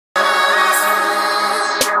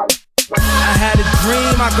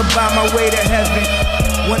rock about my way to heaven.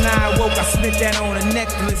 When I awoke, I spent that on a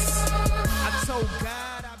necklace. I told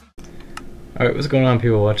God I'd be... Alright, what's going on,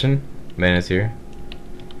 people watching? Manus here.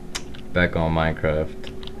 Back on Minecraft.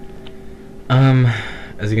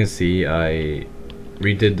 As you can see, I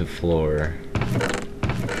redid the floor.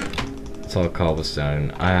 It's all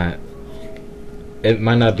cobblestone. It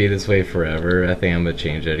might not be this way forever. I think I'm gonna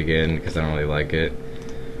change it again because I don't really like it.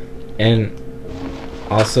 And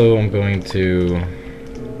also, I'm going to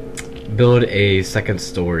build a second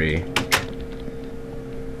story.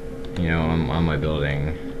 You know, on my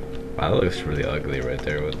building. Wow, that looks really ugly right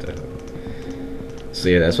there. What the hell? So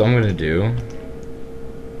yeah, that's what I'm gonna do.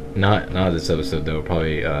 Not this episode though.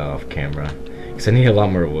 Probably off camera. Cause I need a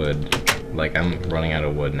lot more wood. Like I'm running out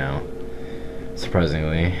of wood now.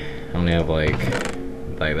 Surprisingly, I only have like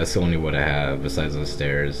that's the only wood I have besides those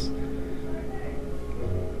stairs and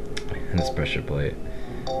this pressure plate.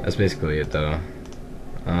 That's basically it though.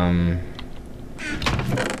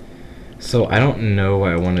 So I don't know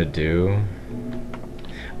what I want to do.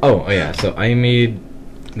 Oh yeah, so I made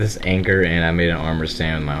this anchor and I made an armor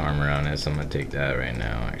stand with my armor on it, so I'm gonna take that right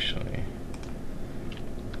now actually.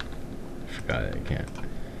 Forgot it, I can't.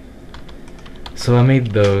 So I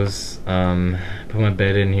made those, put my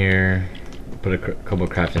bed in here, put a couple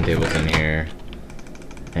crafting tables in here,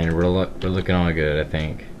 and we're looking all good, I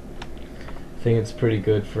think. I think it's pretty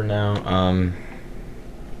good for now.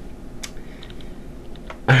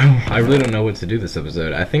 I really don't know what to do this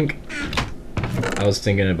episode. I think I was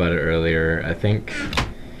thinking about it earlier. I think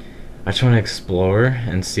I just want to explore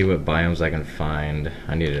and see what biomes I can find.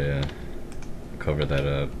 I need to cover that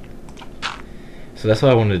up. So that's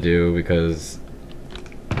what I want to do because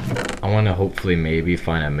I want to hopefully maybe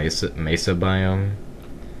find a mesa biome.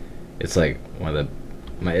 It's like one of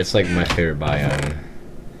it's like my favorite biome.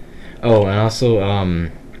 Oh, and also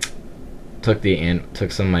took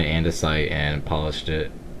some of my andesite and polished it.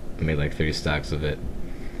 I made like 30 stacks of it.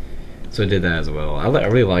 So I did that as well. I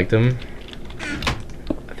really liked them.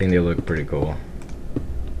 I think they look pretty cool.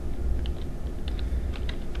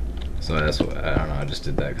 So that's what, I don't know, I just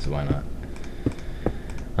did that because why not?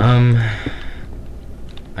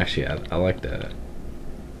 Actually I like that.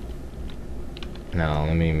 Now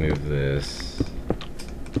let me move this.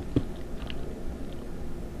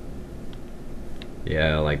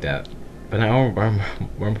 Yeah, I like that. But now where I'm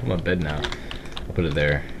put my bed now. I'll put it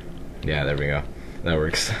there. Yeah, there we go. That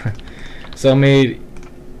works. So I made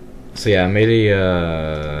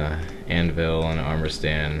a anvil and an armor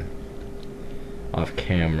stand off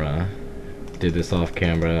camera. Did this off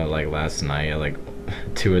camera like last night at like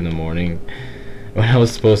 2 in the morning when I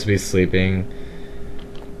was supposed to be sleeping.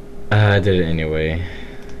 I did it anyway.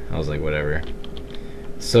 I was like, whatever.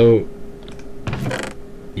 So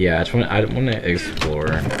yeah, I want to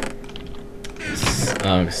explore,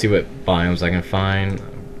 see what biomes I can find.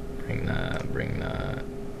 Bring that.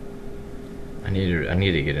 I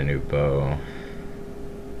need to get a new bow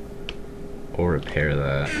or repair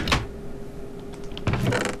that.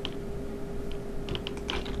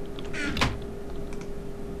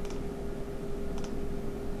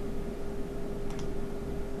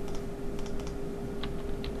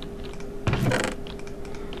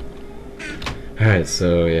 Alright,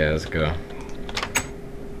 so yeah, let's go.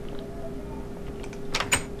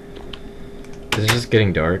 It's just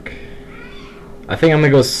getting dark. I think I'm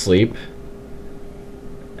gonna go sleep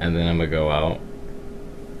and then I'm gonna go out.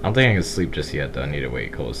 I don't think I can sleep just yet though. I need to wait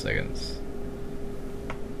a couple seconds.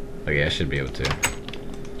 Okay, I should be able to.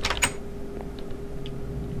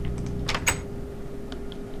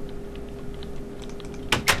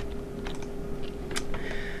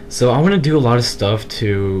 So I want to do a lot of stuff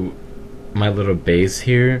to my little base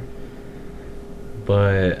here,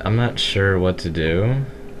 but I'm not sure what to do.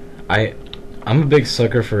 I'm a big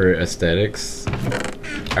sucker for aesthetics.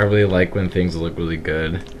 I really like when things look really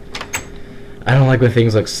good. I don't like when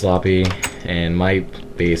things look sloppy, and my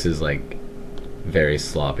base is like very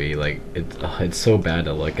sloppy. Like it's so bad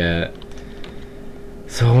to look at.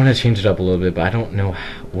 So I want to change it up a little bit, but I don't know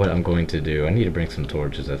what I'm going to do. I need to bring some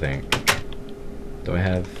torches, I think. Do I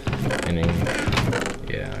have any?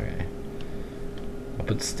 Yeah, okay. I'll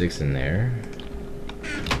put sticks in there.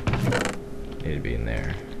 Need to be in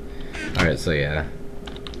there. Alright, so yeah.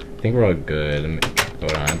 I think we're all good.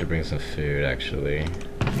 Hold on, I have to bring some food actually.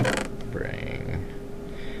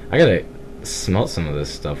 I gotta smelt some of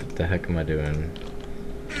this stuff. What the heck am I doing?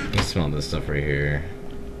 Let me smelt this stuff right here.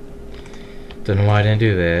 Don't know why I didn't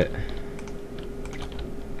do that.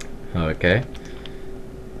 Okay.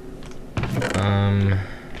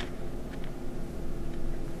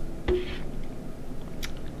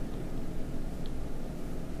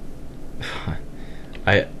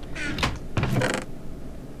 What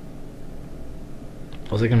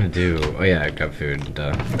was I gonna do? Oh yeah, I got food.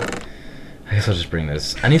 Duh. I guess I'll just bring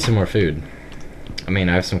this. I need some more food. I mean,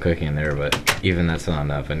 I have some cooking in there, but even that's not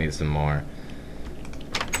enough. I need some more.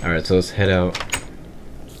 Alright, so let's head out.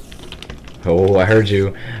 Oh, I heard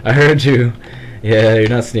you. I heard you. Yeah, you're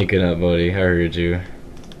not sneaking up, buddy. I heard you.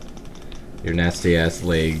 Your nasty ass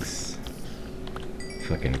legs.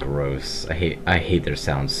 Fucking gross. I hate their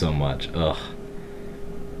sound so much. Ugh.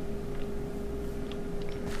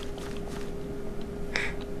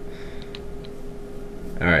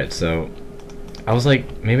 Alright, so I was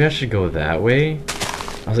like, maybe I should go that way.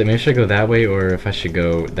 I was like, maybe I should go that way, or if I should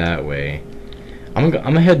go that way. I'm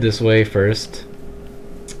gonna head this way first.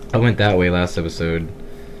 I went that way last episode,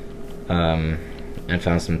 and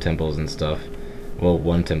found some temples and stuff. Well,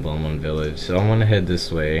 one temple and one village. So I'm gonna head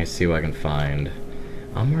this way, see what I can find.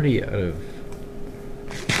 I'm already out of...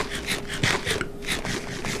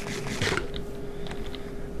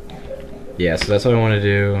 Yeah, so that's what I want to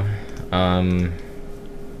do.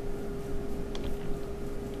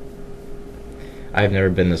 I've never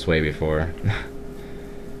been this way before.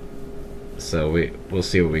 So we'll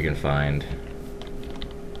see what we can find.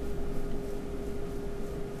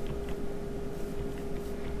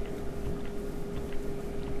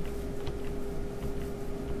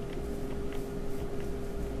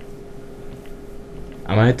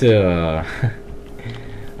 I might have to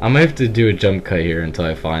I might have to do a jump cut here until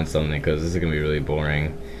I find something, because this is gonna be really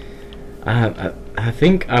boring. I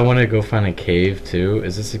think I want to go find a cave too.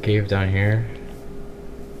 Is this a cave down here?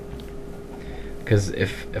 Because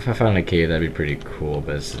if I found a cave, that'd be pretty cool,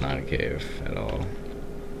 but it's not a cave at all.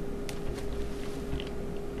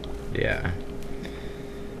 Yeah.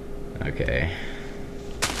 Okay.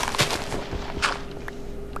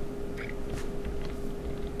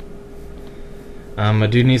 I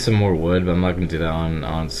do need some more wood, but I'm not gonna do that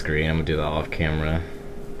on screen. I'm gonna do that off camera.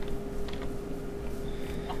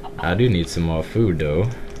 I do need some more food though.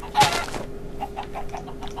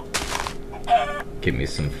 Give me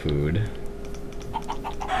some food.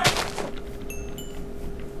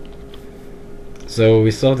 So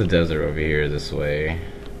we still have the desert over here this way.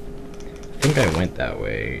 I think I went that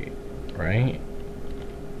way, right?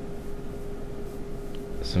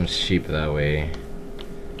 Some sheep that way.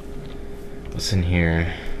 What's in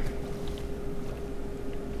here?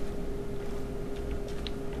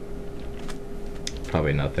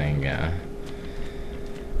 Probably nothing, yeah.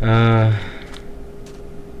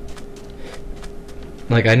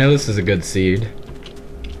 Like, I know this is a good seed,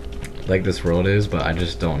 like this world is, but I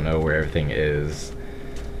just don't know where everything is.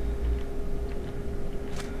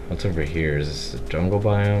 What's over here? Is this a jungle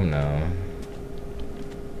biome? No.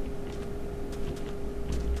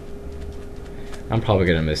 I'm probably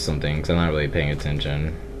gonna miss something because I'm not really paying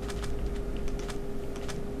attention.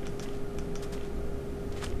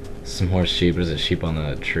 Some more sheep. There's a sheep on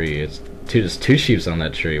that tree. It's just two sheeps on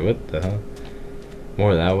that tree. What the hell?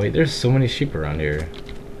 More that way. There's so many sheep around here.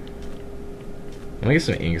 I'm gonna get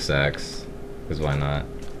some ink sacks, because why not?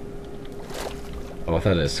 Oh, I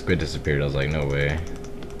thought a squid disappeared. I was like, no way.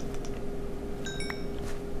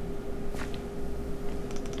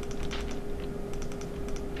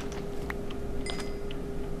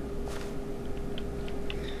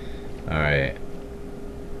 Alright.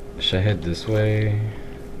 Should I head this way?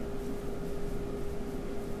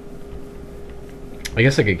 I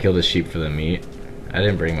guess I could kill the sheep for the meat. I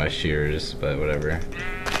didn't bring my shears, but whatever.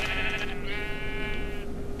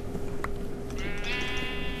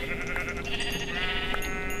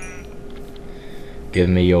 Give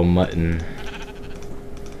me your mutton.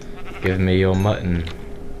 Give me your mutton.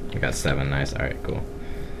 I got 7, nice. Alright, cool.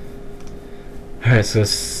 Alright, so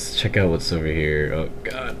let's check out what's over here. Oh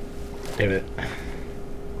god. Damn it.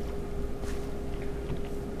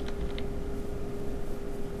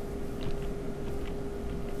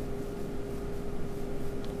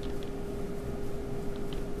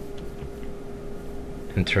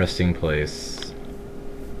 Interesting place.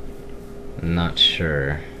 Not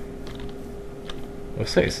sure.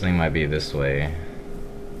 Looks like something might be this way.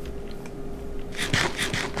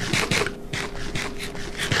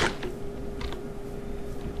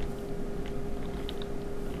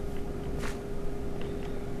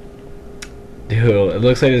 Dude, it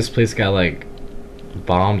looks like this place got like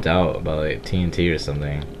bombed out by like TNT or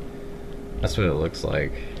something. That's what it looks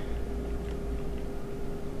like.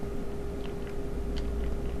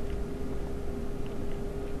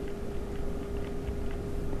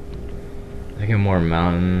 I get more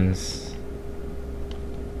mountains.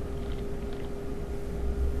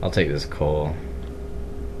 I'll take this coal.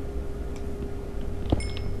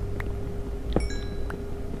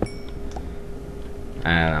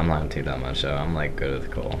 And I'm not gonna take that much out. I'm like good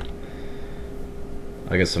with coal.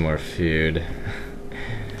 I'll get some more food.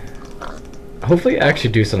 Hopefully I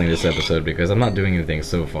actually do something this episode because I'm not doing anything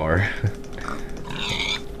so far.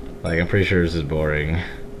 Like, I'm pretty sure this is boring.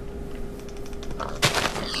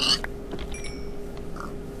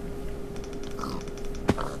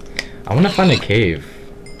 I want to find a cave.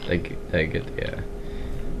 Yeah.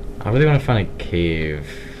 I really want to find a cave.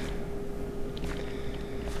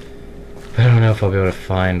 But I don't know if I'll be able to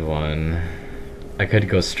find one. I could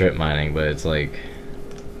go strip mining, but it's like,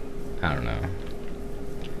 I don't know.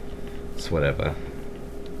 It's whatever.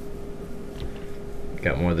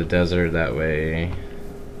 Got more of the desert that way.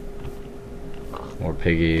 More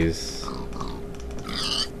piggies.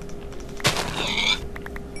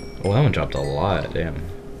 Oh, that one dropped a lot, damn.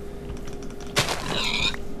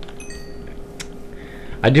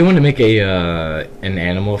 I do want to make a an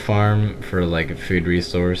animal farm for like a food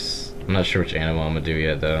resource. I'm not sure which animal I'm gonna do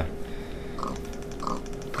yet though.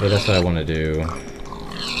 But that's what I want to do.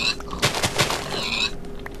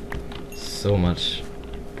 So much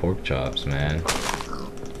pork chops, man.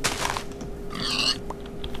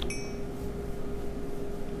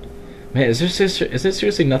 Man, is there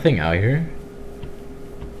seriously nothing out here?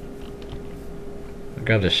 I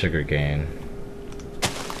grabbed a sugar cane.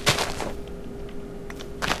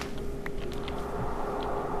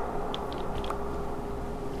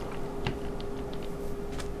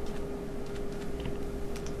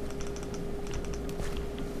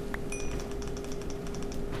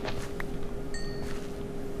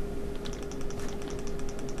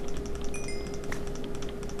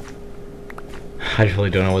 I just really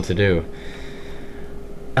don't know what to do.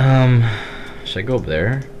 Should I go up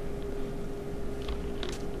there?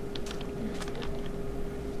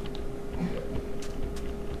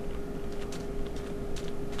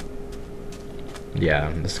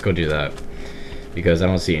 Yeah, let's go do that. Because I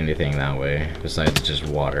don't see anything that way besides just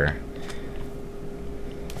water.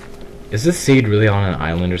 Is this seed really on an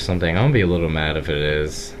island or something? I'm gonna be a little mad if it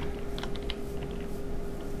is.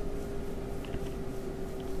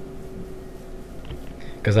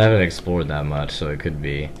 Because I haven't explored that much, so it could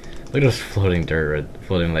be. Look at this floating dirt,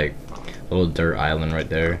 floating like a little dirt island right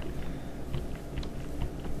there.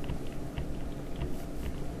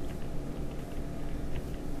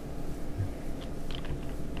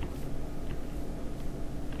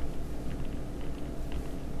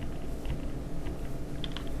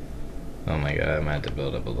 Oh my god, I might have to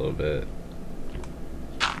build up a little bit.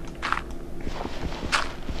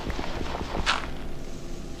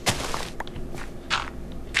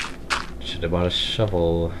 Should have bought a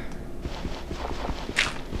shovel.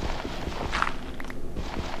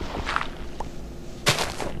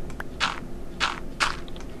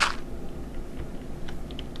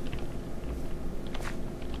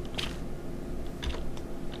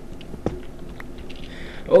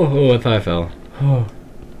 Oh, I thought I fell. Oh.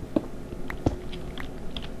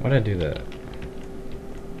 Why did I do that?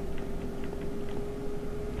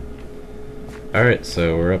 Alright,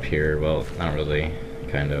 so we're up here. Well, not really.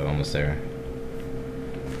 Kinda, almost there.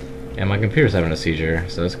 Yeah, my computer's having a seizure,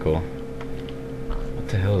 so that's cool. What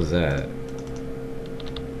the hell is that?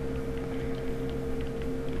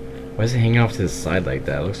 Why is it hanging off to the side like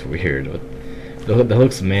that? It looks weird. What? That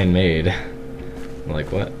looks man-made. I'm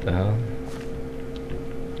like, what the hell?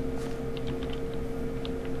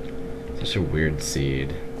 Such a weird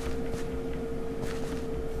seed.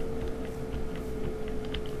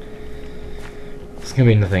 There's gonna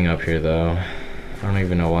be nothing up here though. I don't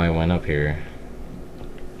even know why I went up here.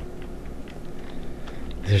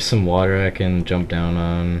 There's some water I can jump down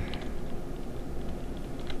on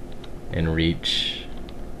and reach.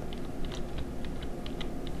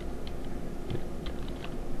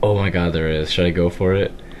 Oh my god, there is. Should I go for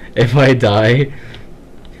it? If I die,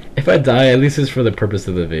 at least it's for the purpose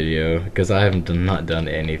of the video, because I have not done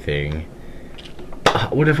anything.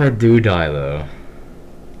 What if I do die though?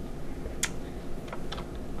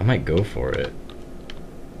 I might go for it.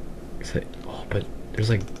 Oh, but there's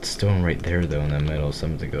like stone right there though in the middle,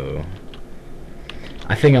 something to go.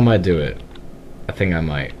 I think I might do it. I think I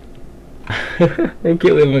might. I can't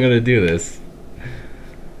believe I'm gonna do this.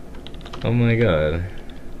 Oh my god.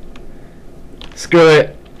 Screw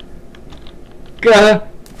it! Gah!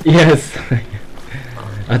 Yes!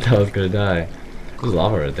 I thought I was gonna die. There's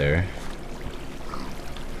lava right there.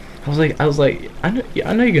 I was like, I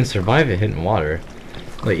know you can survive it hitting water.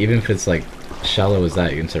 Like, even if it's like shallow as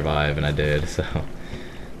that, you can survive, and I did, so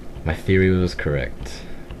my theory was correct.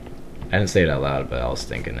 I didn't say it out loud, but I was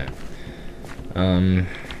thinking it.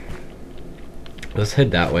 Let's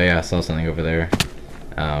head that way. I saw something over there.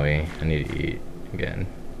 Owie, I need to eat again.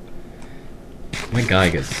 My guy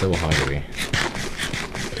gets so hungry.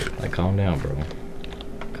 Like, calm down, bro.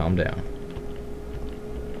 Calm down.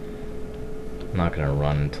 I'm not gonna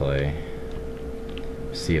run until I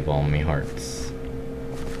receive all my hearts.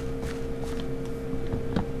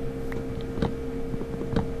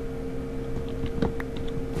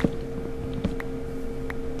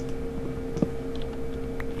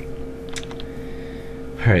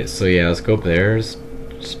 Alright, so yeah, let's go up there.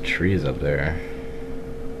 There's trees up there.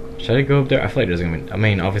 Should I go up there? I feel like there's gonna be... I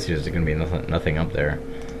mean, obviously there's gonna be nothing up there.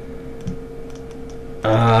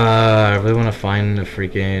 I really want to find the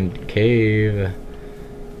freaking cave.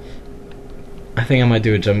 I think I might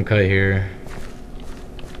do a jump cut here.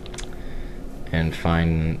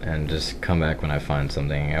 And just come back when I find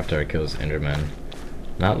something after I kill this Enderman.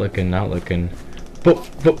 Not looking, not looking. Boop,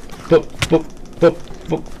 boop, boop, boop, boop,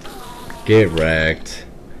 boop. Get wrecked.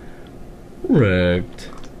 Wrecked.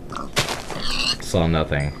 Saw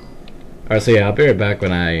nothing. Alright, so yeah, I'll be right back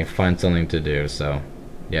when I find something to do, so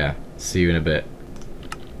yeah, see you in a bit.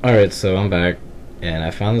 Alright, so I'm back, and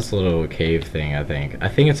I found this little cave thing, I think. I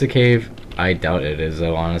think it's a cave. I doubt it is,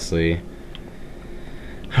 though, honestly.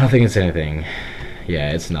 I don't think it's anything.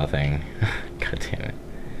 Yeah, it's nothing. God damn it.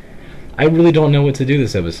 I really don't know what to do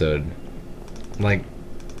this episode. Like,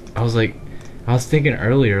 I was thinking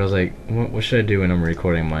earlier, I was like, what should I do when I'm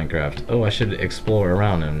recording Minecraft? Oh, I should explore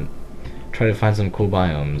around and try to find some cool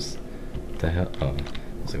biomes. What the hell? Oh,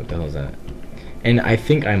 I was like, what the hell is that? And I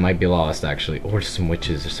think I might be lost, actually. Or some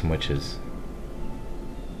witches, there's some witches.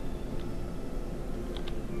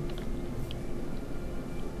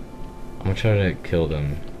 I'm gonna try to kill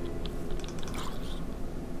them.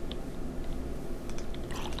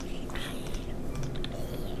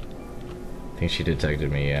 I think she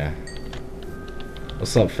detected me, yeah.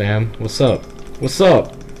 What's up, fam? What's up? What's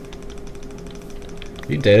up?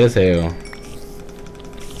 You dead as hell.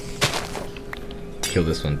 Kill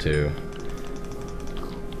this one too.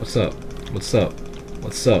 What's up? What's up?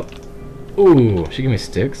 What's up? Ooh, she gave me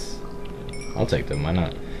sticks? I'll take them, why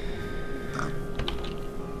not?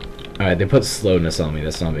 Alright, they put slowness on me,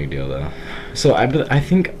 that's not a big deal though. So I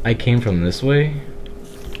think I came from this way.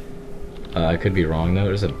 I could be wrong though,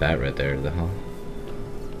 there's a bat right there, the hell?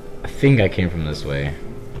 I think I came from this way.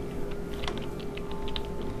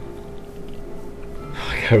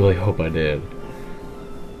 I really hope I did.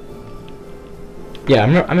 Yeah, I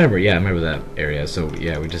remember that area, so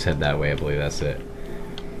yeah, we just head that way, I believe that's it.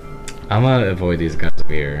 I'm gonna avoid these guys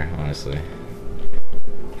over here, honestly.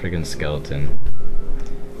 Freaking skeleton.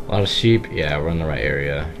 A lot of sheep, yeah, we're in the right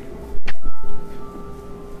area.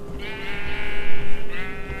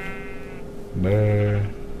 Brr.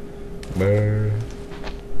 Brr.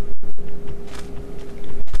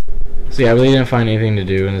 So yeah, I really didn't find anything to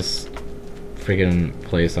do in this freaking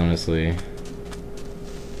place, honestly.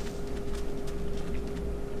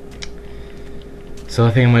 So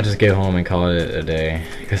I think I might just get home and call it a day,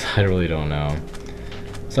 because I really don't know.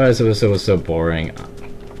 Sorry this episode was so boring.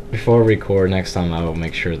 Before I record next time, I will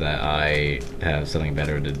make sure that I have something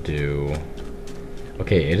better to do.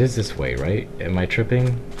 Okay, it is this way, right? Am I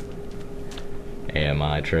tripping? Am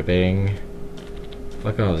I tripping?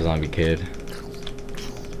 Fuck off, zombie kid.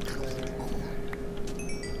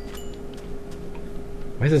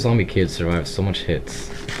 Why does the zombie kid survive so much hits?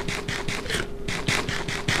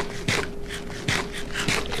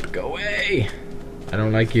 Go away! I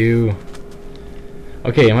don't like you.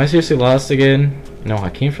 Okay, am I seriously lost again? No,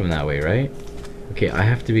 I came from that way, right? Okay, I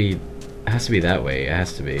have to be... It has to be that way. It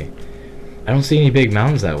has to be. I don't see any big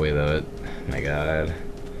mountains that way, though. Oh my god.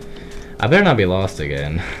 I better not be lost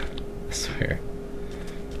again. I swear.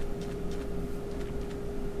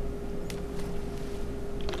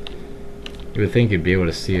 You would think you'd be able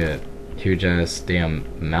to see a huge-ass damn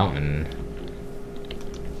mountain.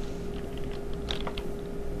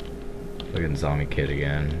 Look at zombie kid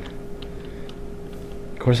again.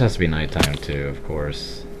 Of course it has to be nighttime too, of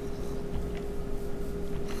course.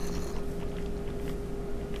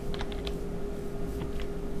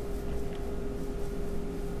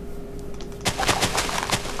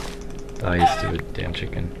 Die, you stupid damn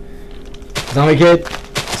chicken. Zombie kid!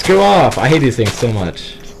 Screw off! I hate these things so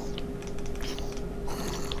much.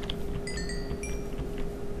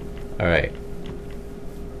 Alright.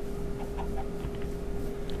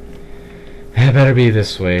 It better be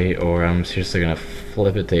this way, or I'm seriously gonna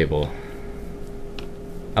flip a table.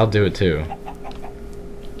 I'll do it too.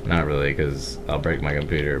 Not really, because I'll break my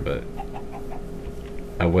computer, but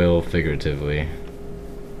I will figuratively.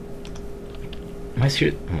 Am I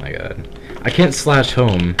serious? Oh my god. I can't slash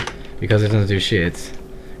home because it doesn't do shit.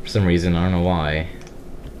 For some reason, I don't know why.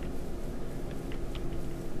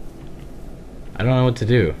 I don't know what to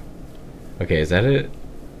do. Okay, is that it?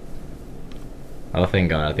 Oh, thank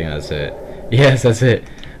God, I think that's it. Yes, that's it.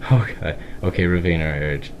 Oh God. Okay, ravine,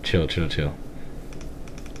 alright, chill, chill, chill.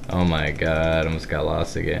 Oh my God, I almost got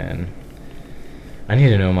lost again. I need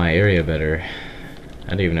to know my area better. I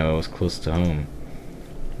didn't even know I was close to home.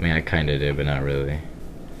 I mean, I kinda did, but not really.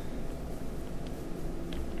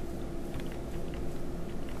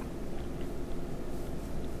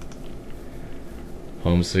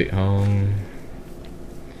 Home sweet home.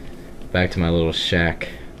 Back to my little shack.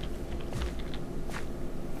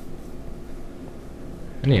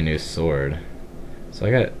 I need a new sword. So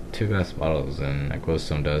I got 2 glass bottles and a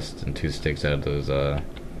glowstone dust and 2 sticks out of those,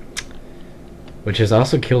 which has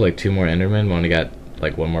also killed like 2 more endermen, but only got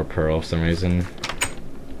like 1 more pearl for some reason.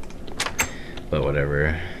 But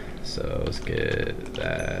whatever. So let's get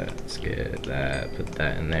that, put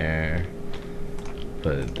that in there.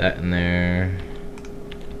 Put that in there.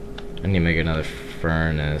 I need to make another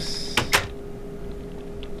furnace.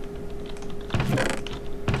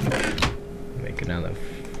 Make another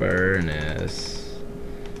furnace.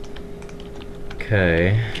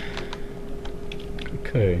 Okay.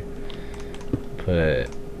 Okay. Put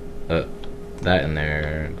that in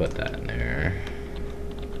there. Put that in there.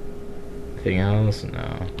 Anything else?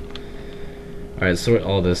 No. Alright, sort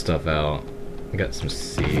all this stuff out. I got some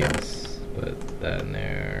seeds. Put that in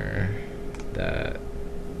there. That.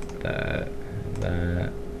 That.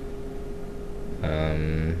 That.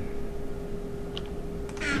 That.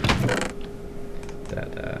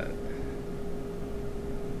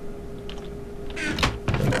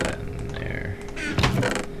 Put that in there.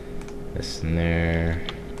 This in there.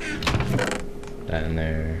 That in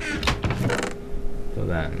there. Put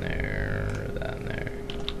that in there. That in there.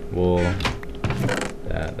 Wool.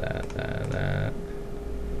 That.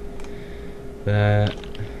 That.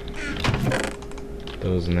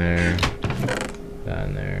 Those in there. That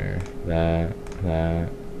in there. That.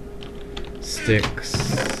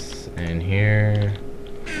 Sticks in here.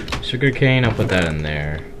 Sugarcane, I'll put that in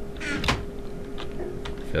there.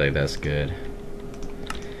 I feel like that's good.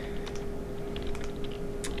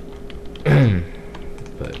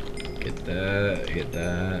 But get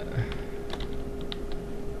that.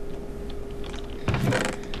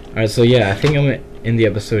 Alright, so yeah, I think I'm gonna end the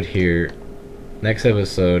episode here. Next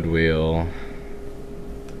episode we'll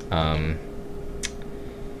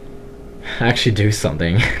actually do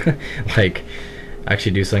something. Like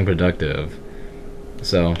actually do something productive.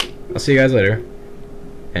 So I'll see you guys later.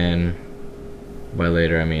 And by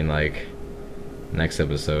later I mean like next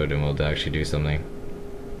episode, and we'll actually do something.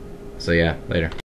 So yeah, later.